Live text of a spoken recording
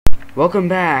Welcome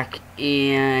back,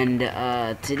 and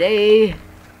today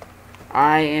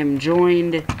I am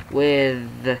joined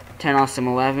with 10 Awesome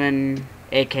 11,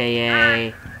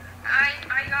 aka... I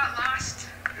got lost.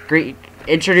 Great,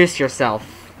 introduce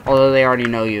yourself, although they already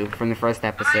know you from the first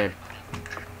episode.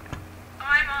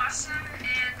 I'm Awesome,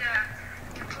 and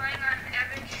we're playing on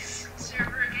Epic's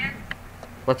server again.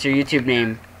 What's your YouTube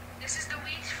name? This is the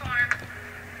wheat farm.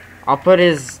 I'll put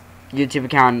his YouTube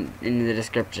account in the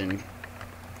description.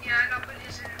 Yeah, I'll put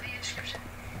his in the description.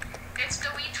 It's the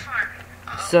wheat farm.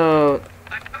 So,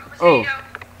 oh,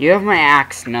 you have my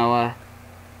axe, Noah.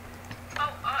 Yeah,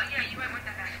 you might want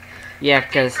that back. Yeah, Didn't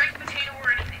because... break potato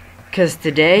or anything. Because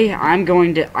today, I'm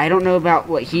going to... I don't know about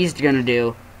what he's going to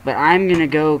do, but I'm going to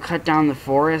go cut down the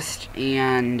forest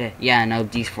and... Yeah, no,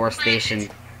 deforestation.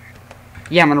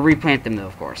 Yeah, I'm going to replant them, though,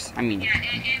 of course. I mean... Yeah,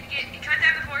 and cut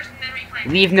down the forest and then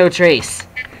replant. Leave no trace.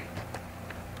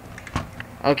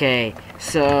 Okay,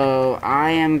 so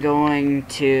I am going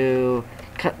to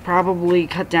probably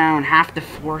cut down half the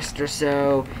forest or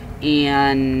so,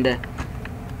 and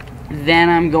then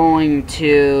I'm going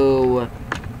to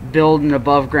build an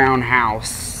above-ground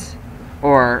house,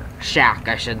 or shack,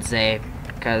 I should say,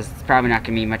 because it's probably not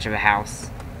going to be much of a house.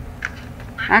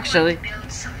 Actually,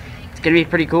 it's going to be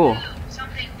pretty cool.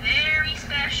 Something very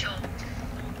special.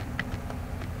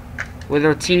 With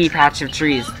a teeny patch of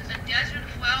trees. A desert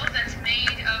well that's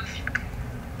made of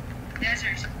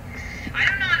desert. I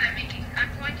don't know what I'm making. I'm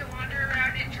going to wander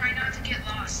around and try not to get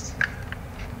lost.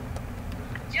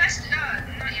 Not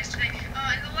yesterday.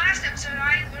 In the last episode,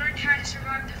 I learned how to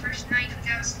survive the first night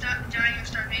without dying of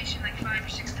starvation like 5 or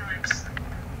 6 times.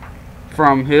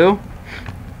 From who?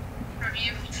 From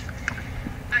you.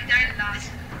 I died a lot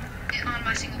on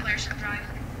my single player survival.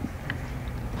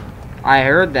 I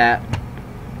heard that.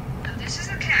 This is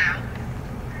a cow.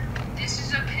 This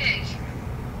is a pig.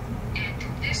 And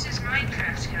this is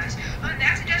Minecraft, guys. Oh, and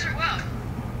that's a desert well.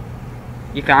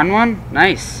 You found one?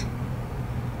 Nice.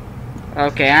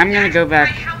 Okay, I'm gonna go back.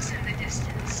 My house in the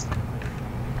distance.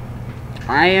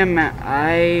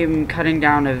 I'm cutting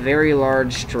down a very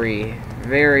large tree.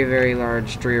 Very, very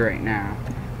large tree right now.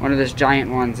 One of those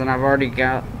giant ones, and I've already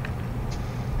got...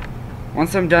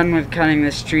 Once I'm done with cutting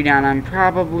this tree down, I'm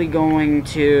probably going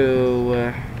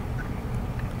to...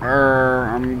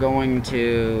 I'm going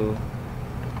to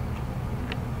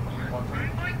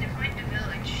find a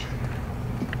village.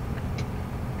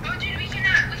 Oh, dude, we can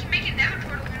make a nether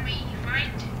portal when we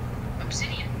find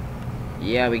obsidian.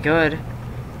 Yeah, we could.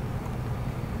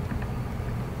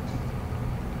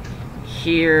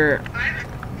 Here, I have a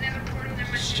nether portal in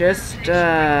my just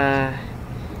a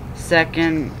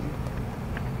second.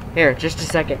 Here, just a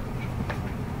second.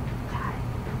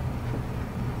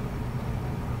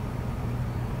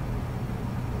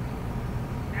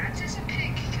 That's just a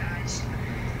pig, guys.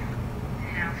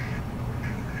 Now,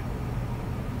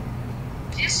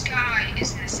 this guy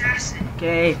is an assassin.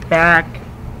 Okay, back.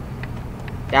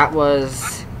 That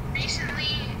was...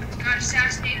 Recently got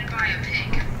assassinated by a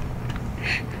pig.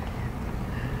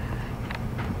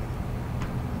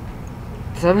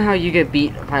 Somehow you get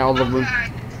beat by all the... I'm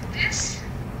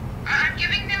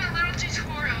giving them a little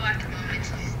tutorial at the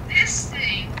moment. This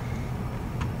thing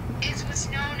is what's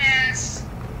known as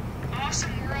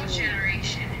Awesome World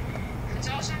Generation. It's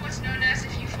also what's known as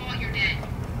if you fall, you're dead.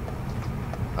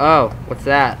 Oh, what's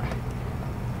that?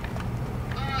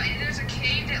 There's a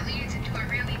cave that leads into a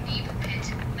really deep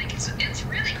pit. Like, it's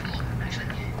really cool, actually.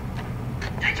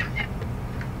 I jumped in.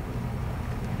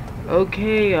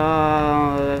 Okay,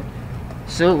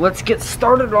 so let's get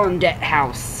started on that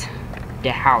house.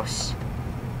 The house.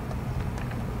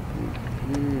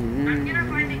 I'm gonna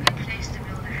find a good place to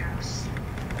build a house.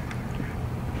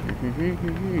 I'm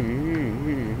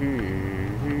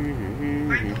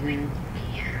building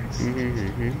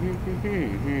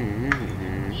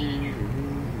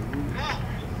Whoa.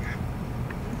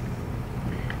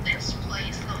 This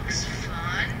place looks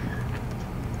fun.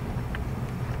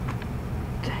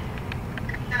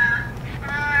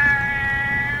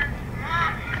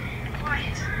 Mom,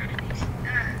 quiet.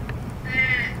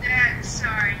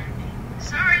 Sorry.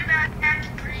 Sorry about that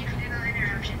brief little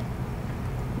interruption.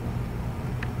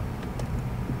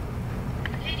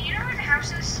 Hey, do you know where the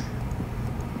house is?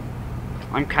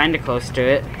 I'm kinda close to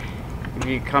it. If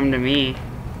you come to me.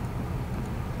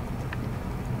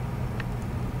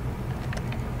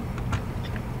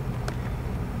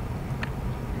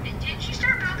 Did you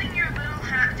start building your little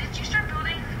house? Did you start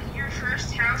building your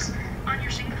first house on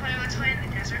your single player Let's Play in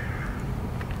the desert?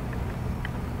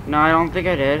 No, I don't think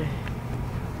I did.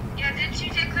 Yeah, didn't you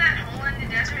dig that hole in the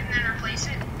desert and then replace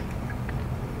it?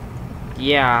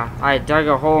 Yeah, I dug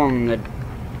a hole in the...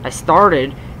 I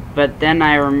started, But then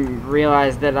I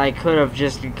realized that I could have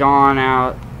just gone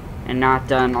out and not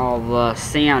done all the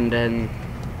sand and...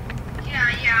 Yeah,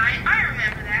 I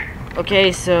remember that.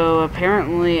 Okay, so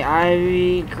apparently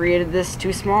I created this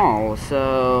too small,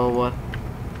 so...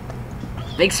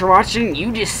 Thanks for watching.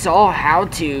 You just saw how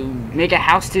to make a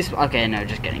house too small. Okay, no,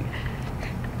 just kidding.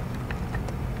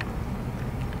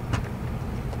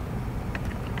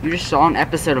 You just saw an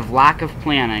episode of Lack of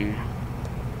Planning.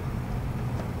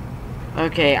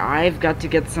 Okay, I've got to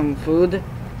get some food.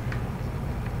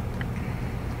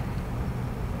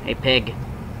 Hey, pig.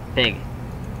 Pig.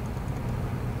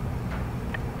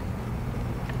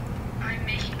 I'm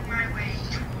making my way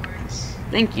towards...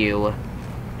 Thank you.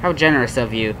 How generous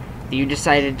of you. You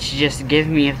decided to just give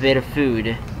me a bit of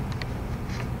food.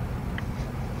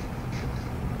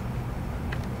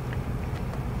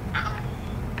 Uh-oh.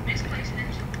 Misplaced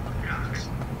rocks.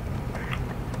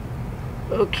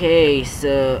 Okay,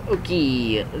 so,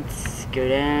 okay, let's go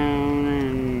down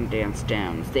and dance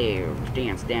downstairs.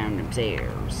 Dance down them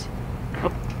stairs.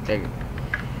 Oh, there you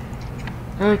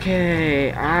go.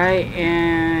 Okay, I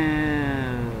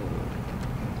am...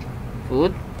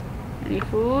 Food? Any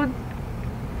food?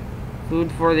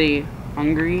 Food for the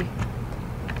hungry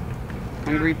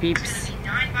peeps.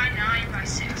 9 by 9 by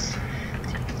 6. 2, 3,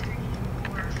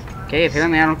 4, 5. Okay,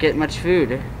 apparently I don't get much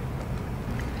food.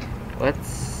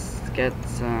 Let's get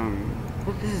some...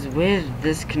 What is with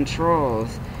this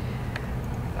controls?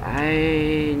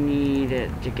 I need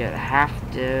it to get half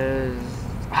dose.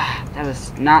 Ah, that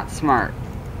was not smart.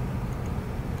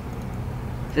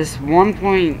 These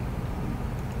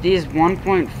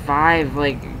 1.5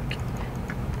 like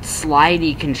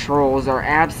slidey controls are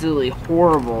absolutely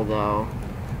horrible though.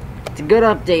 It's a good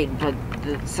update, but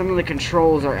some of the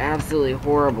controls are absolutely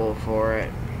horrible for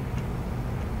it.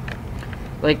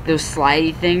 Like those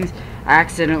slidey things, I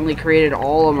accidentally created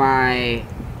all of my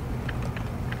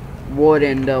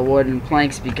wooden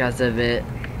planks because of it.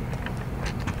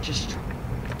 Just,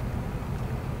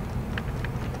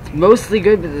 it's mostly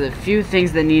good, but there's a few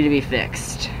things that need to be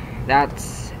fixed.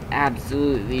 That's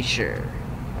absolutely sure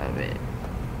of it.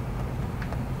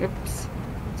 Oops.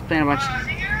 Let's plant a bunch. I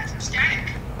think I got some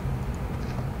static.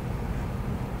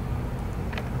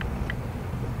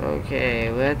 Okay,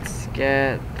 let's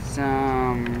get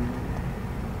some.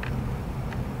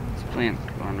 Let's plant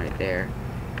one right there.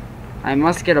 I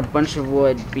must get a bunch of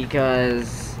wood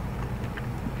because.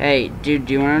 Hey, dude,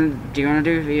 do you wanna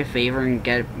do me a favor and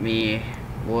get me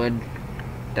wood?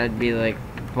 That'd be like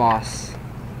boss.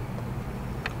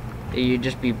 You'd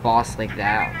just be boss like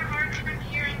that.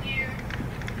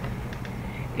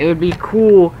 It would be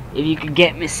cool if you could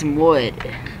get me some wood.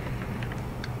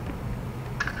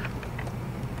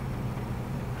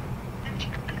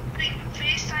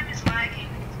 FaceTime is lagging.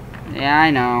 Yeah,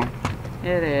 I know.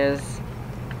 It is.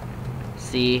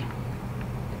 See.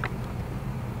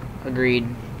 Agreed.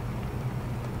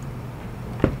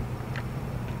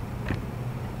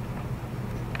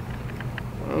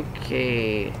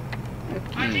 Okay.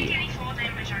 Okay.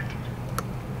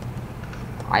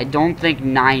 I don't think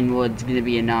 9 wood's gonna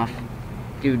be enough.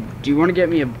 Dude, do you want to get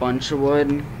me a bunch of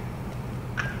wood?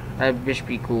 That'd just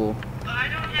be cool. I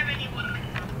don't have any wood.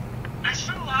 I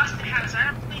sort of lost the house.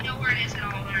 I don't really know where it is at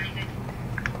all or anything.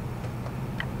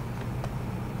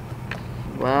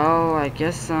 Well, I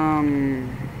guess,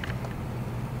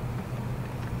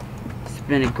 it's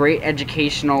been a great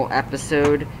educational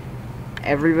episode.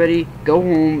 Everybody, go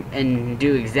home and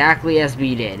do exactly as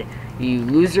we did. You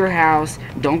lose your house,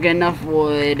 don't get enough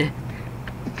wood.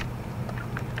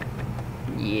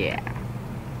 Yeah.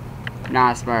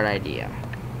 Not a smart idea.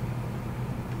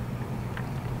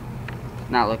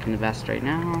 Not looking the best right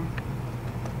now.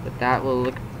 But that will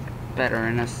look better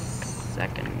in a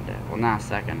second. Well, not a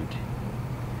second.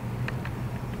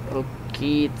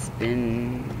 Okay, it's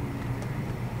been...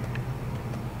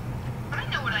 I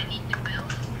know what I need to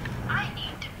build. I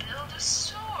need to build a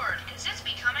sword, because it's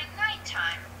becoming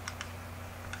nighttime.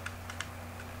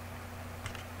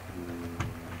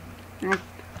 Oh,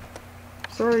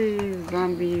 sorry,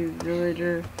 zombie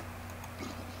villager.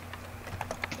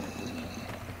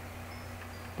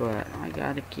 But I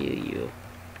gotta kill you.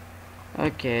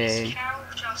 Okay. This cow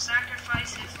shall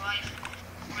sacrifice his life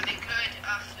for the good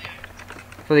of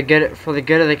food. For the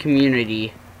good of the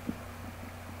community.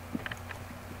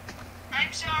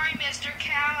 I'm sorry, Mr.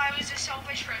 Cow. I was a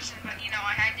selfish person, but you know,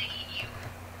 I had to eat you.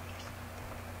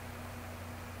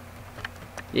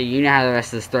 Yeah, you know how the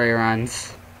rest of the story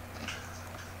runs.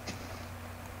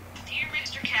 Dear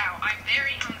Mr. Cow, I'm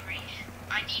very hungry.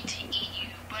 I need to eat you,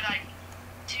 but I'm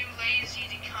too lazy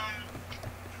to come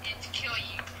and kill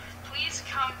you. Please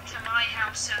come to my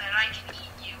house so that I can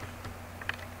eat you.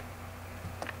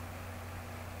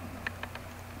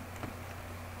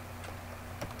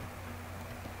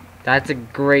 That's a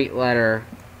great letter.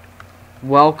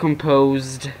 Well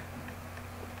composed.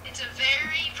 It's a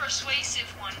very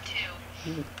persuasive one,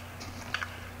 too.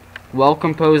 Well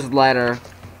composed letter.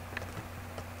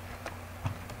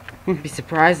 Wouldn't be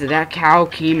surprised if that cow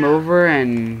came over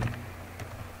and... Yeah,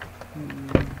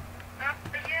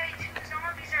 two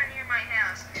zombies are near my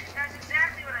house. That's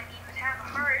exactly what I need, was have a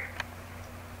heart.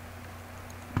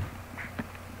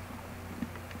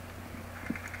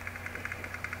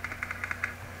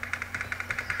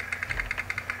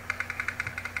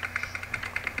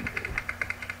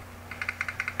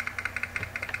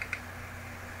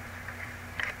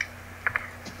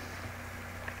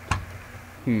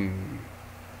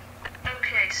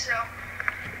 Okay, so...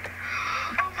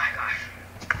 Oh my gosh.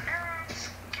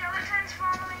 Skeletons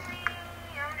following me.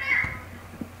 Oh no.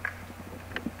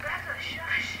 Becca,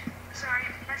 shush. Sorry,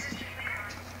 my sister's being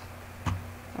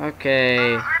on.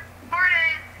 Okay. I'm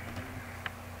recording.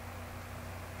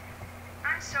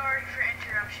 I'm sorry for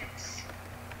interruptions.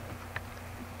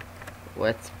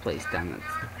 Let's place down Food, this.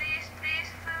 please, please,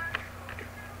 food.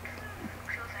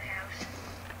 Kill the house.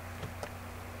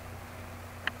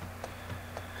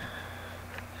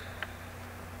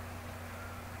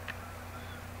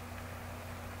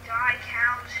 Die,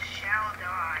 cows shall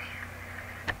die.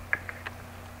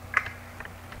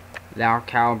 Thou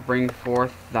cow, bring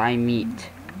forth thy meat.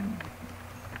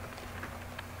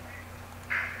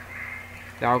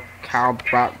 Thou cow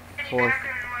brought Any forth.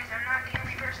 background noise? I'm not the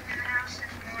only person in the house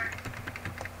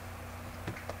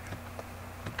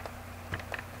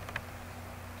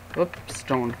anymore. Oops,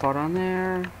 don't fall down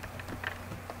there.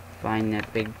 Find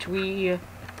that big tree.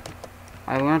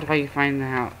 I learned how you find the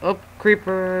house. Oh,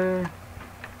 creeper.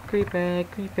 Creeper,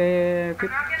 creeper, I'm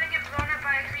creeper. not gonna get blown up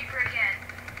by a creeper again.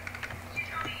 You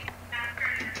told me after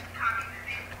talking to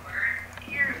me before.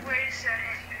 Here, wait a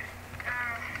second.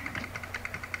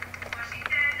 Was he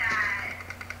dead?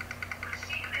 Was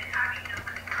he talking to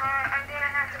me? I'm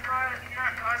gonna have to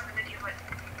not pause the video, but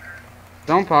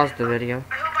Don't pause the video.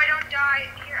 I hope I don't die.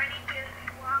 Here, I need to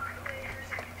walk away for a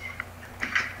second.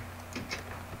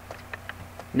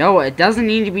 No, it doesn't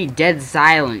need to be dead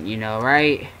silent, you know,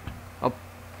 right?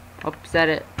 Oh, said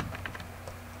it.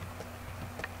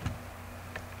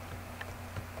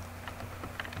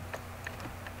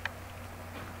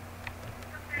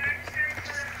 I'm just gonna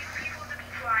tell a few people to be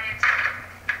quiet.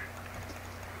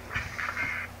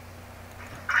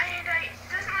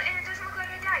 It doesn't look like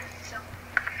I died, so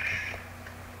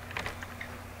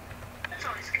that's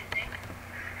always a good thing.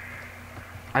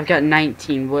 I've got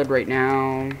 19 wood right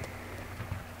now.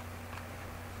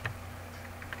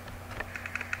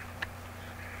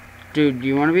 Dude, do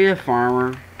you want to be a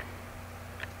farmer?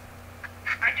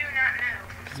 I do not know.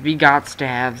 Because we got to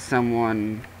have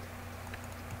someone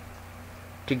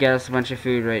to get us a bunch of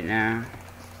food right now.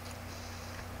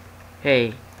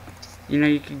 Hey, you know,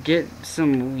 you could get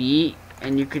some wheat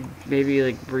and you could maybe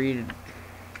like breed.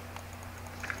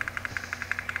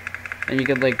 And you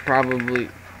could like probably.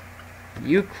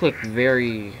 You click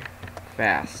very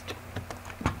fast.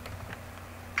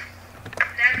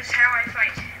 That is how I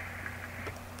fight.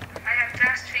 I have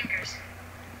fast fingers.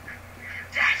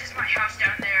 That is my house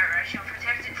down there. I shall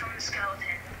protect it from the skeleton.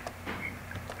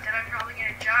 That I'm probably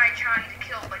gonna die trying to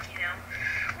kill, but you know.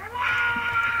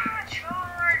 Wah!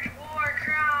 Charge! War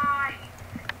cry!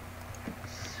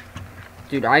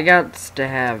 Dude, I got to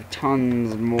have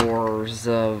tons more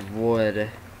of wood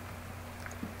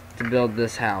to build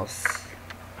this house.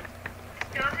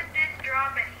 Skeleton didn't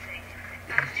drop anything.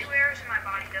 I have 2 arrows in my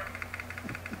body, though.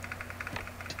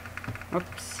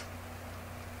 Oops.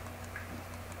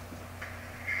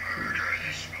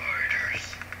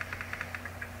 Spiders.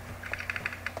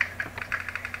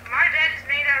 My bed is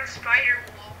made out of spider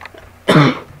wool.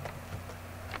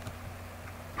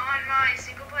 On my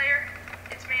single player,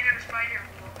 it's made out of spider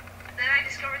wool. Then I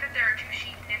discovered that there are 2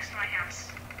 sheep next to my house.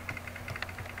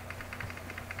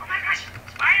 Oh my gosh,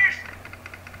 spiders!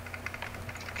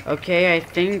 Okay, I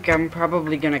think I'm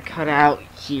probably gonna cut out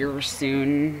here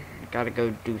soon. Gotta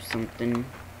go do something.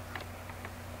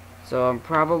 So I'm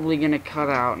probably gonna cut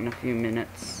out in a few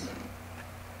minutes.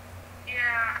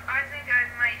 Yeah, I think I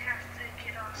might have to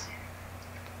get off soon.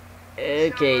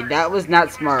 Okay, So, that was you not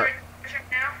wanna smart. start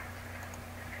now?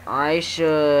 I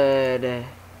should...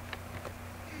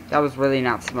 That was really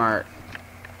not smart.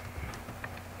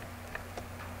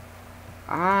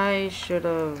 I should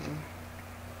have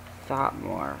thought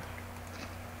more.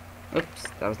 Oops,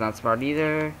 that was not smart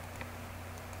either.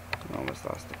 Almost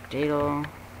lost a potato.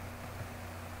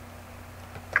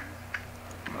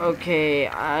 Okay,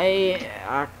 okay,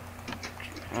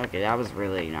 that was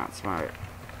really not smart.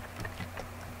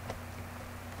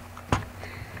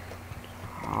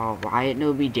 Oh, why didn't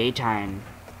it be daytime?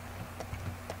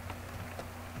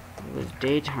 If it was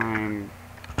daytime,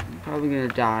 I'm probably gonna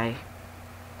die.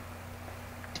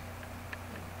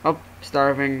 Oh,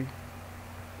 starving.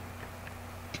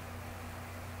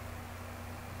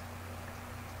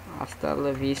 Hasta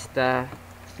la vista.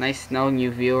 Nice knowing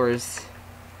you, viewers.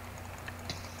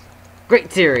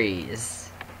 Great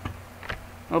series.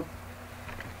 Oh,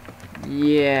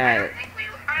 yeah. I think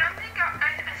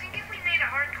if we made a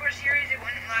hardcore series, it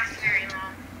wouldn't last very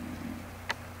long.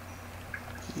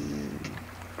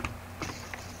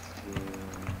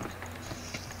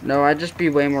 No, I'd just be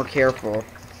way more careful.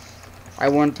 I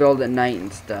wouldn't build at night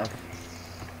and stuff.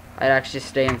 I'd actually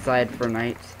stay inside for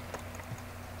nights.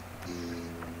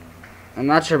 I'm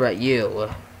not sure about you.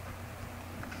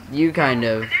 You kind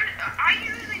of. I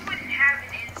usually wouldn't have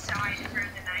an inside for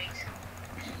the night.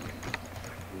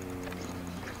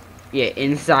 Yeah,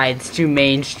 inside's too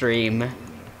mainstream.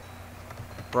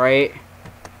 Right?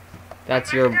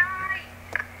 That's your.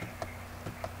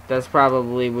 That's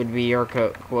probably would be your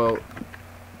quote.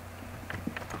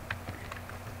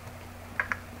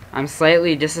 I'm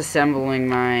slightly disassembling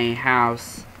my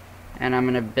house, and I'm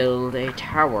gonna build a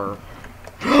tower.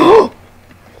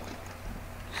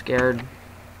 Scared.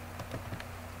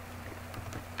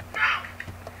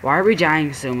 Why are we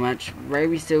dying so much? Why are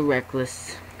we so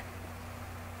reckless?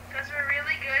 Because we're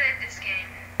really good at this game.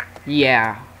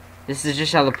 Yeah. This is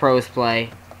just how the pros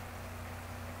play.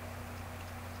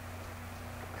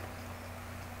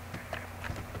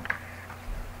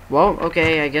 Well,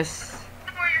 okay, I guess.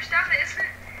 Where your stuff is.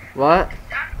 What?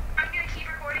 I'm gonna keep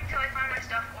recording till I find my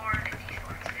stuff or these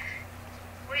ones.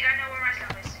 Wait, I know where my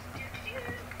stuff is.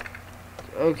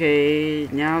 Okay,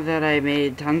 now that I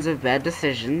made tons of bad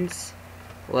decisions,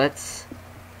 let's...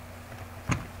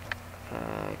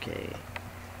 okay.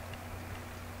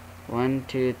 1,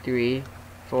 2, 3,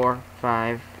 4,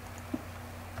 5.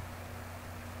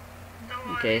 So,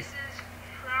 Okay. this is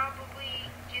probably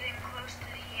getting close to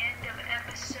the end of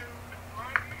episode 1.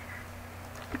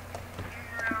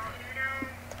 Numero uno.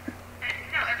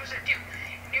 No, episode 2.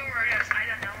 Numero dos. I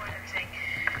don't know what I'm saying.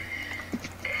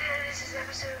 This is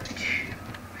episode 2.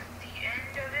 The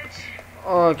end of it.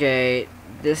 Okay,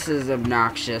 this is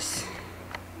obnoxious.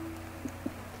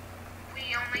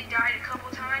 We only died a couple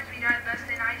times. We died less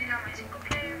than I did on my single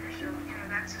player, so,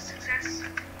 that's a success.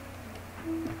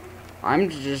 I'm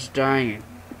just dying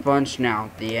a bunch now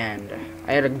at the end.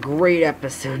 I had a great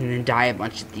episode and then die a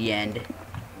bunch at the end.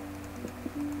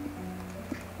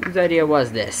 Whose idea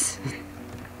was this?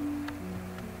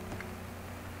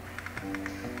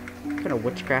 What kind of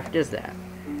witchcraft is that?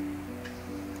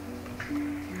 I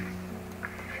don't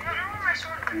know where my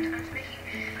sword went.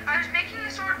 I was making the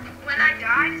sword when I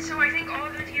died, so I think all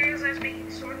the materials I was making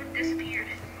the sword with disappeared.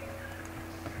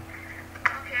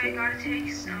 Okay, I gotta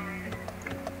take some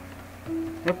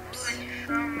Oops. wood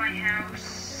from my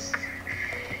house.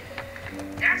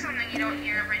 That's something you don't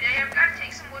hear every day. I've gotta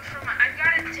take some wood from my. I've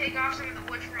gotta take off some of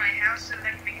the wood from my house so that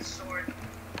I can make a sword.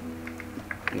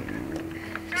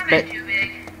 Not that too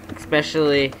big.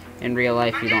 Especially in real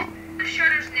life, you don't. The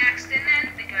shutters next, and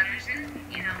then the gutters, and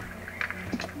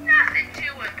nothing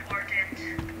too important.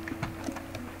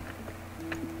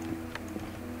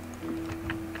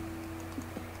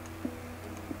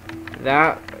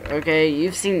 That, okay,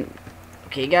 you've seen,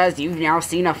 okay guys, you've now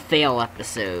seen a fail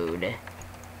episode. And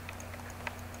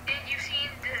you've seen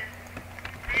the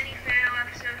many fail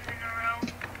episodes in a row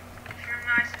from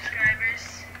my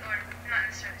subscribers, or not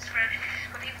necessarily subscribers,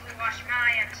 but people who watch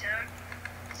my episode.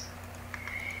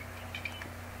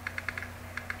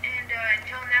 And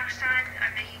until next time,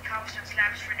 I'm making cobblestone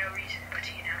slabs for no reason, but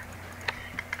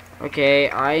Okay,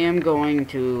 I am going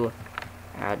to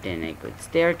add in a good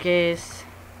staircase.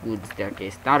 Good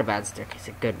staircase. Not a bad staircase,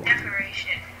 a good one.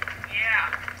 Decoration. Yeah.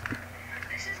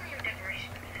 This isn't even decoration.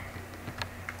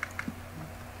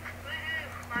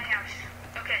 Woohoo, my house.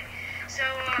 Okay, so,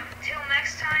 till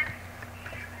next time,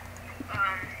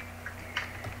 I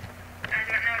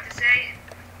don't know what to say.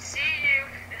 See you.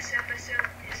 This episode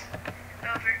is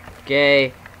over.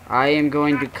 Okay, I am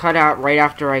going to cut out right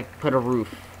after I put a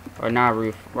roof. Or not a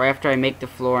roof. Right after I make the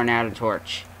floor and add a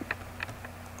torch.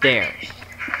 There. Okay,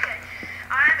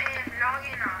 I am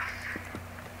logging off.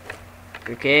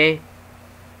 Okay.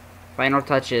 Final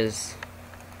touches.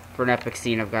 For an epic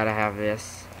scene, I've got to have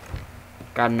this.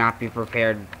 Gotta not be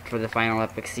prepared for the final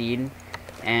epic scene.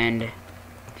 And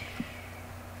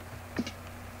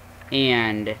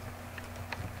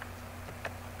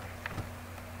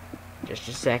just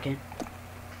a second.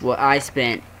 What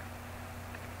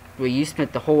you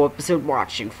spent the whole episode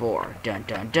watching for. Dun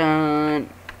dun dun.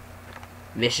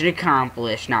 Mission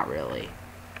accomplished. Not really.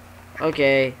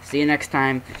 Okay, see you next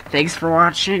time. Thanks for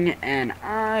watching, and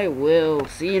I will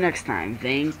see you next time.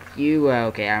 Thank you.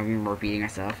 Okay, I'm repeating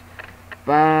myself.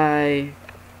 Bye.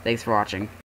 Thanks for watching.